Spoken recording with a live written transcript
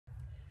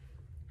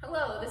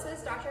Hello, this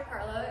is Dr.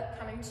 Carla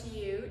coming to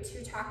you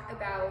to talk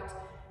about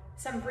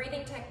some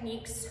breathing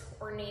techniques,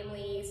 or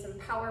namely some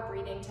power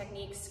breathing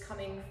techniques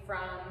coming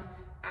from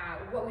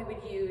what we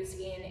would use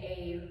in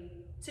a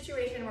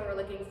situation where we're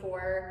looking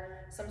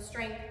for some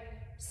strength,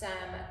 some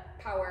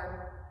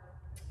power,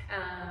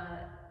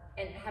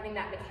 and having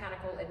that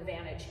mechanical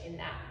advantage in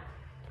that.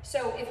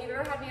 So if you've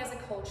ever had me as a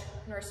coach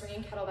when we're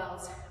swinging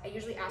kettlebells, I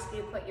usually ask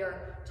you to put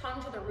your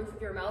tongue to the roof of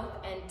your mouth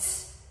and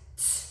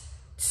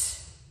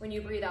when you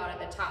breathe out at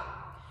the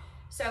top.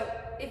 So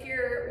if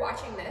you're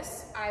watching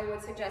this, I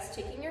would suggest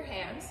taking your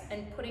hands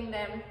and putting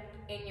them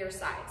in your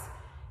sides.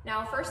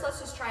 Now first,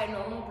 let's just try a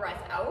normal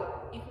breath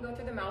out. You can go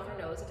through the mouth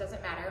or nose, it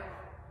doesn't matter.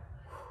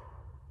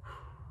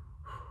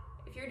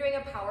 If you're doing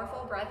a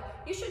powerful breath,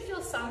 you should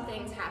feel some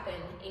things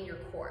happen in your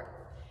core.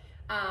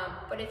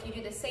 But if you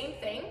do the same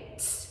thing,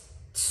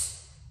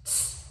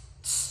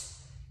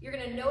 you're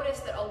gonna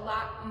notice that a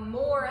lot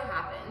more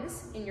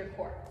happens in your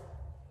core.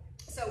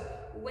 So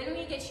when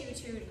we get you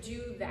to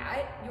do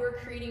that, you're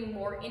creating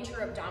more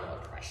intra-abdominal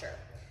pressure.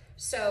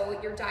 So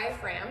your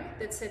diaphragm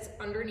that sits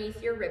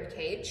underneath your rib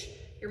cage,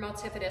 your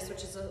multifidus,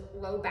 which is a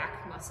low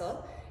back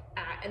muscle,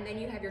 and then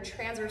you have your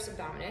transverse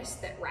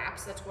abdominis that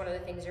wraps, that's one of the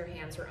things your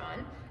hands are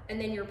on,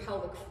 and then your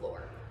pelvic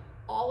floor.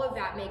 All of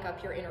that make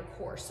up your inner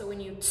core. So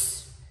when you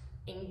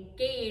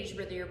engage,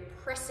 whether you're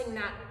pressing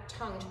that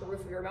tongue to the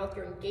roof of your mouth,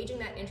 you're engaging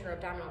that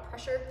intra-abdominal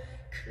pressure,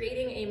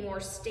 creating a more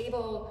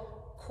stable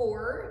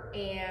core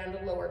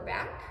and lower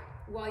back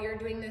while you're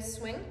doing this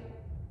swing.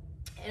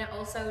 And it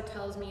also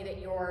tells me that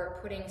you're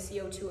putting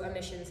CO2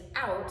 emissions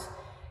out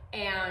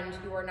and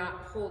you're not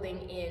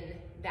holding in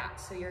that.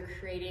 So you're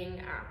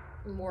creating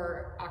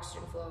more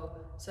oxygen flow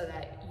so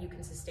that you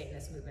can sustain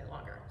this movement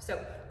longer.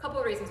 So a couple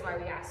of reasons why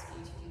we ask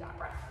you to do that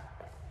breath.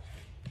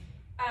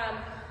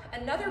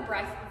 Another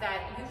breath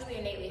that usually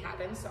innately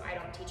happens, so I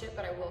don't teach it,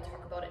 but I will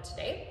talk about it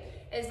today,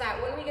 is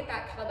that when we get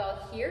that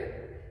kettlebell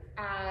here,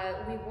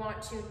 we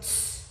want to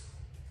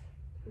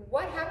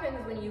what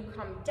happens when you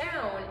come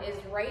down is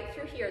right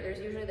through here, there's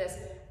usually this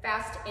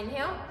fast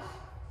inhale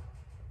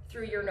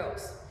through your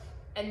nose.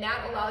 And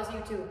that allows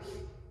you to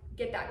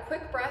get that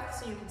quick breath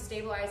so you can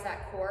stabilize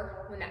that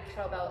core when that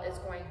kettlebell is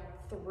going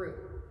through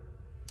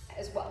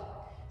as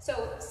well.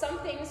 So some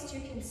things to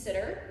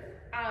consider,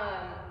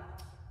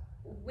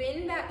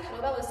 when that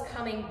kettlebell is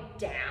coming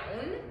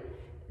down,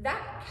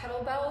 that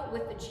kettlebell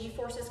with the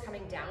G-forces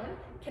coming down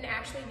can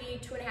actually be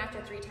 2.5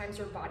 to 3 times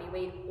your body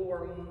weight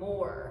or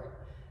more.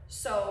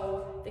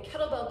 So the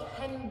kettlebell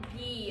can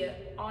be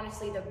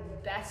honestly the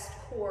best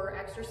core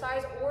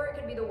exercise, or it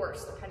could be the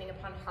worst depending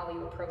upon how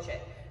you approach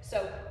it.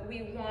 So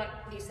we want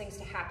these things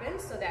to happen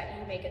so that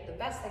you make it the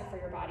best thing for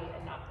your body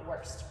and not the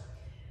worst.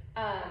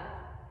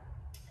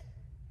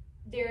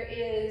 There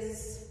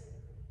is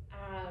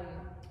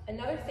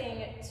another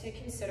thing to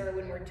consider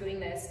when we're doing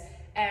this,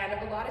 and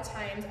a lot of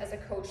times as a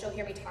coach, you'll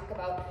hear me talk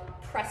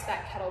about press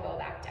that kettlebell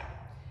back down.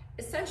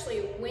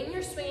 Essentially, when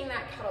you're swinging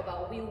that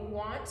kettlebell, we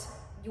want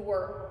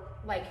your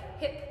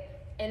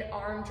hip and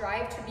arm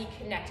drive to be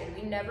connected.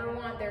 We never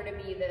want there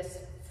to be this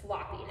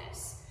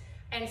floppiness.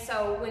 And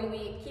so when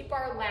we keep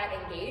our lat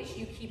engaged,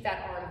 you keep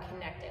that arm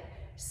connected.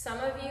 Some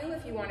of you,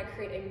 if you want to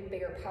create a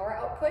bigger power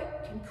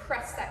output, can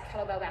press that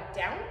kettlebell back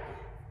down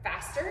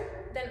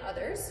faster than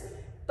others.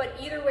 But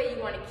either way,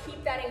 you want to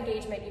keep that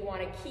engagement, you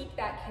want to keep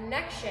that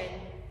connection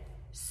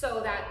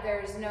so that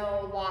there's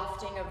no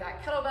lofting of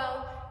that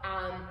kettlebell.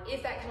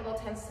 If that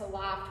kettlebell tends to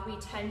loft, we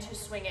tend to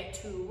swing it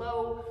too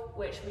low,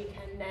 which we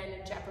can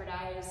then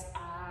jeopardize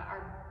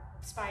our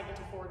spine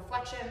into forward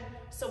flexion.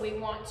 So we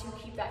want to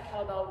keep that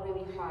kettlebell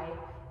really high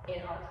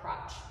in our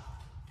crotch.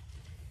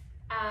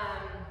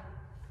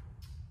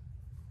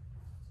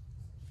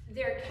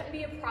 There can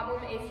be a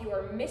problem if you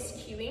are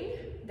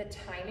miscuing the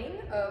timing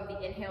of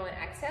the inhale and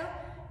exhale,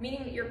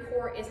 meaning that your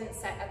core isn't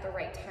set at the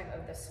right time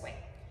of the swing.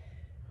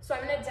 So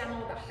I'm gonna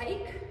demo the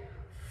hike,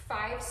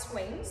 5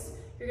 swings.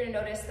 You're gonna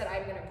notice that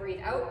I'm gonna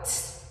breathe out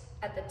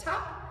at the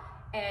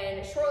top,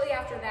 and shortly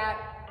after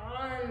that,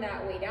 on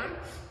that way down,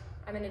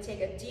 I'm gonna take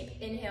a deep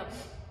inhale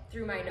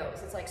through my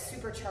nose. It's like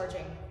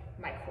supercharging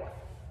my core.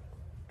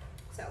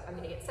 So I'm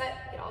gonna get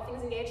set, get all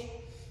things engaged.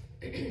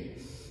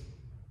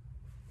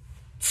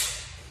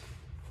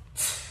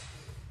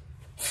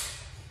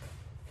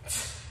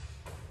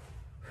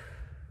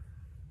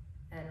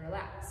 And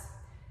relax.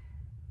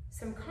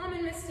 Some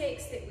common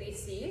mistakes that we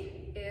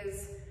see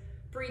is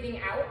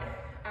breathing out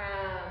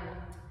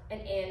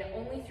and in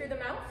only through the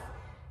mouth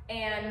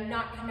and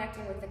not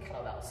connecting with the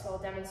kettlebell. So I'll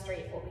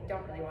demonstrate what we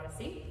don't really want to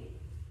see.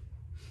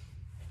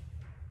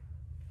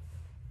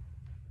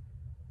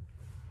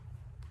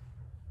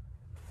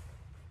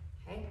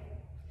 Okay.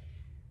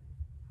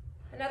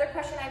 Another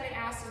question I've been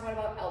asked is, what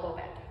about elbow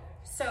bend?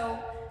 So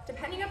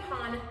depending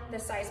upon the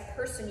size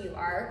person you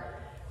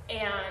are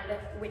and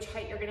which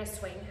height you're going to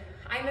swing,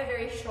 I'm a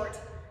very short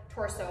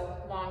torso,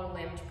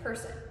 long-limbed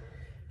person.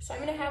 So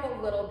I'm gonna have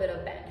a little bit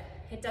of bend.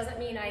 It doesn't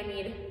mean I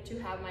need to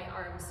have my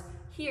arms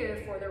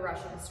here for the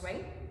Russian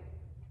swing.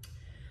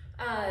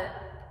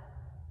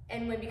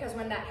 Because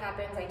when that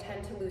happens, I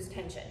tend to lose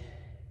tension.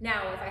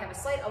 Now, if I have a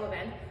slight elbow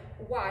bend,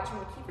 watch, I'm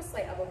gonna keep a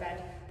slight elbow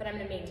bend, but I'm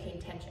gonna maintain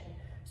tension.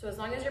 So as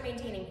long as you're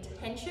maintaining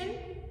tension,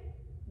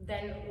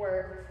 then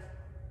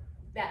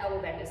that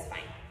elbow bend is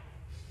fine.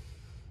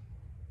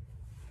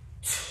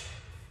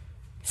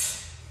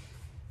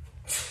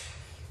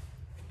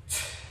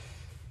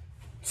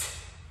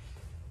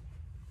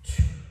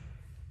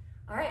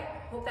 All right,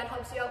 hope that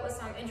helps you out with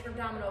some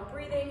intra-abdominal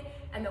breathing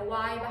and the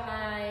why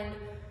behind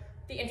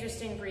the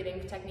interesting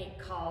breathing technique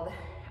called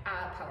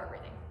power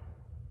breathing.